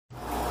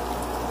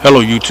Hello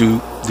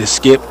YouTube, this is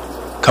Skip,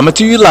 coming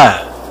to you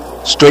live,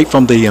 straight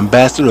from the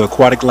Ambassador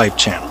Aquatic Life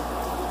channel,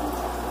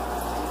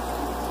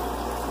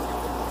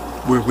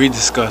 where we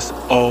discuss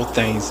all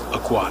things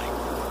aquatic.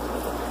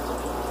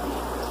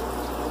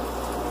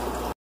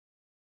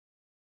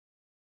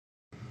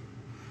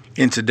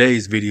 In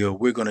today's video,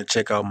 we're going to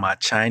check out my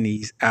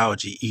Chinese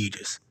algae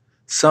eaters,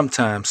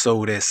 sometimes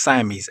sold as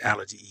Siamese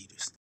algae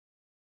eaters.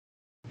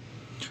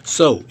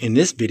 So, in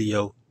this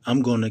video,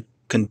 I'm going to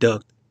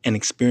conduct an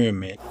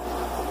experiment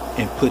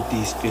and put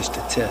these fish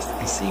to test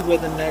and see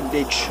whether or not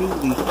they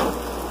truly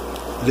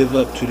live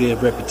up to their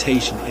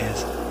reputation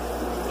as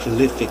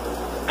prolific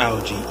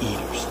algae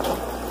eaters.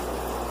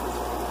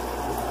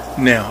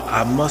 Now,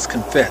 I must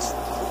confess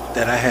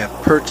that I have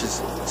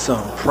purchased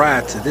some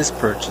prior to this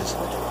purchase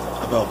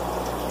about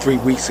 3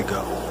 weeks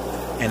ago,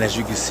 and as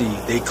you can see,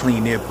 they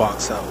clean their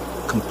box out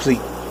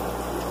complete.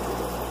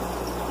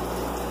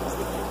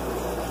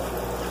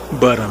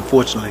 But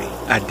unfortunately,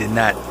 I did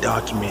not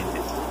document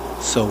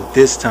it. So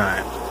this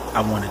time, I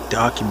want to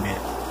document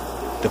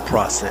the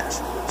process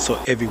so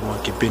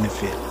everyone can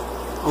benefit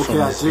from this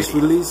video. Okay, I just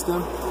released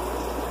them.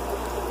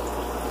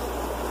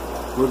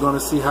 We're going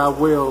to see how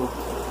well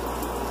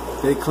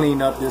they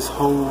clean up this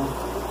whole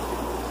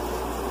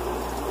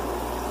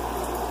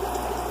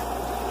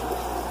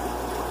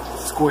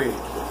square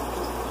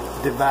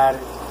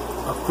divided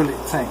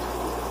acrylic tank.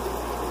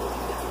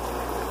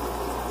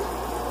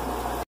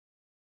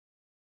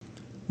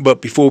 But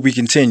before we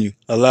continue,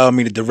 allow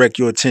me to direct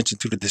your attention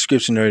to the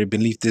description area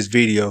beneath this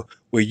video,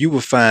 where you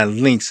will find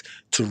links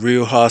to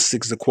Real Hard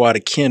 6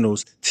 Aquatic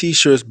kennels,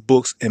 t-shirts,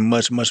 books, and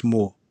much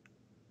more.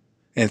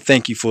 And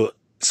thank you for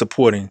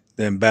supporting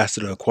the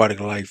Ambassador Aquatic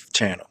Life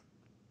channel.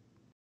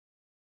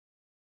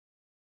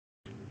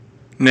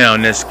 Now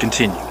let's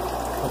continue.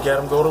 Look at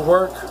them go to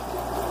work.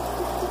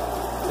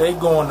 They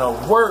going to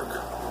work.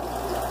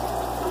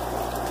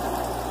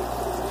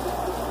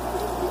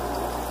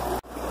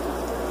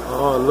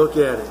 Oh, look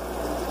at it.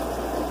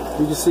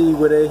 You can see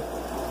where they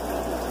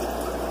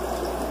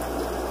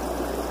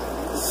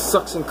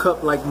suction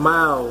cup like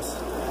mouths.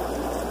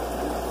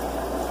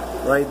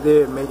 Right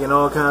there, making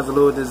all kinds of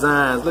little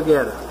designs. Look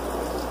at it.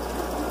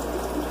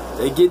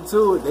 They get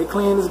to it. They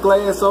clean this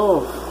glass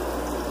off.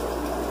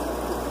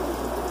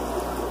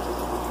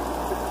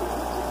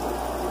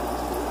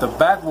 The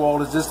back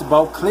wall is just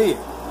about clear.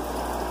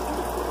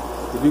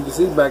 If you can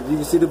see back, you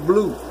can see the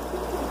blue.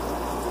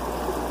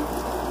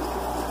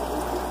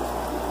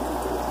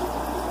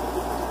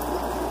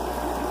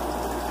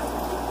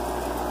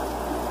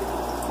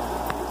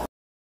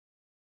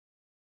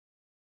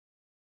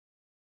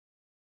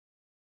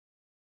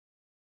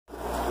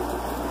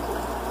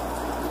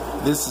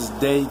 This is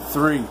day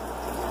 3.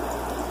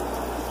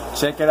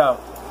 Check it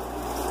out.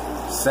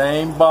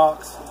 Same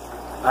box.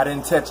 I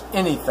didn't touch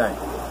anything.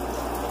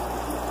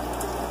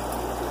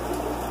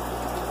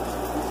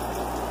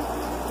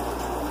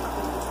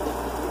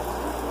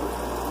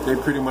 They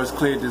pretty much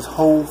cleared this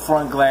whole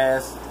front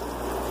glass.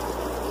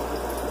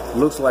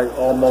 Looks like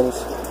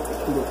almost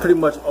pretty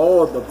much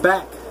all the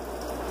back.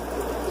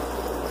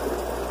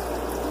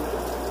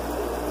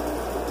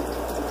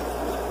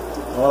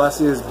 All I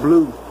see is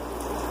blue.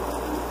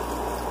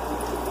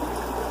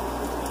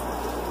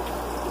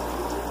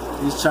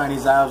 These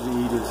Chinese algae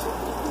eaters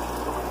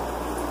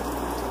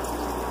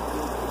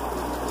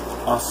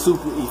are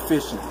super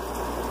efficient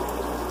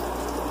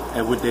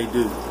at what they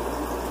do.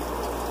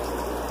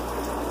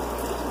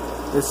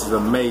 This is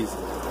amazing.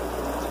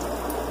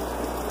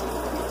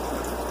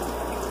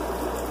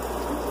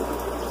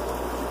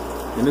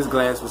 And this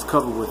glass was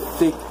covered with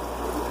thick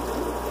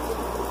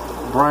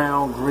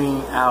brown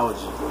green algae.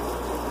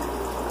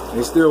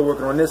 They're still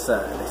working on this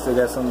side. They still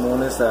got something on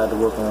this side to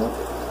work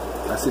on.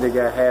 I see they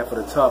got half of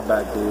the top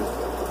back there.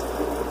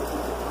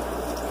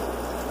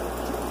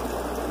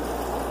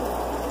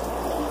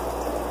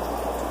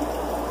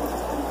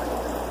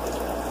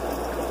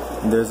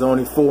 And there's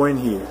only 4 in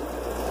here.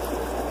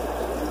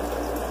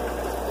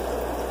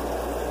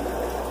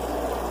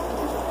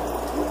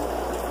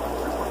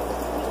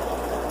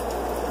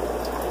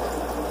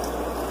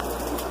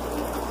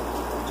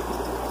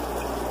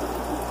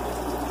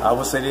 I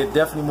would say they're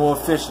definitely more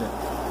efficient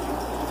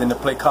than the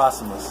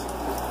Plecostomus.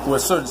 Well,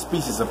 certain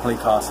species of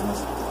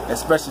Plecostomus,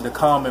 especially the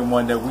common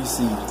one that we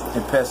see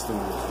in pest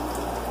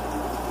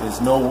stores, is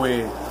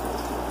nowhere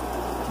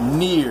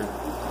near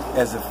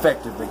as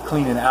effective at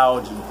cleaning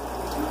algae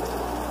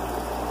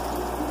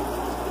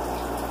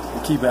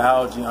and keeping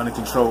algae under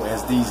control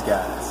as these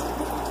guys.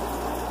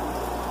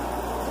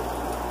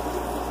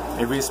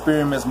 Every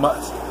experiment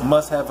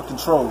must have a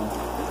control.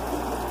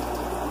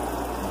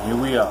 And here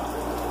we are.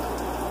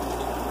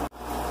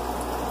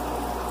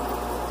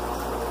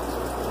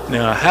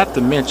 Now, I have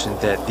to mention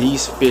that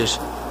these fish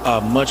are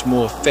much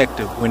more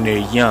effective when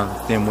they're young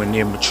than when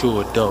they're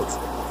mature adults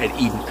at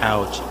eating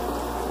algae.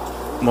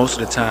 Most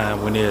of the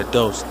time when they're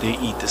adults, they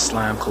eat the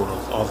slime coat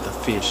off the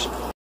fish,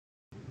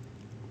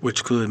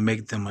 which could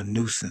make them a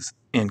nuisance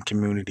in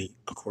community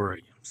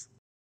aquariums.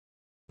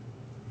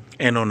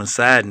 And on a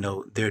side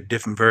note, there are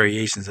different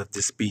variations of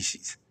this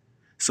species.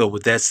 So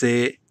with that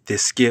said,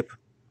 this Skip,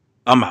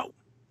 I'm out.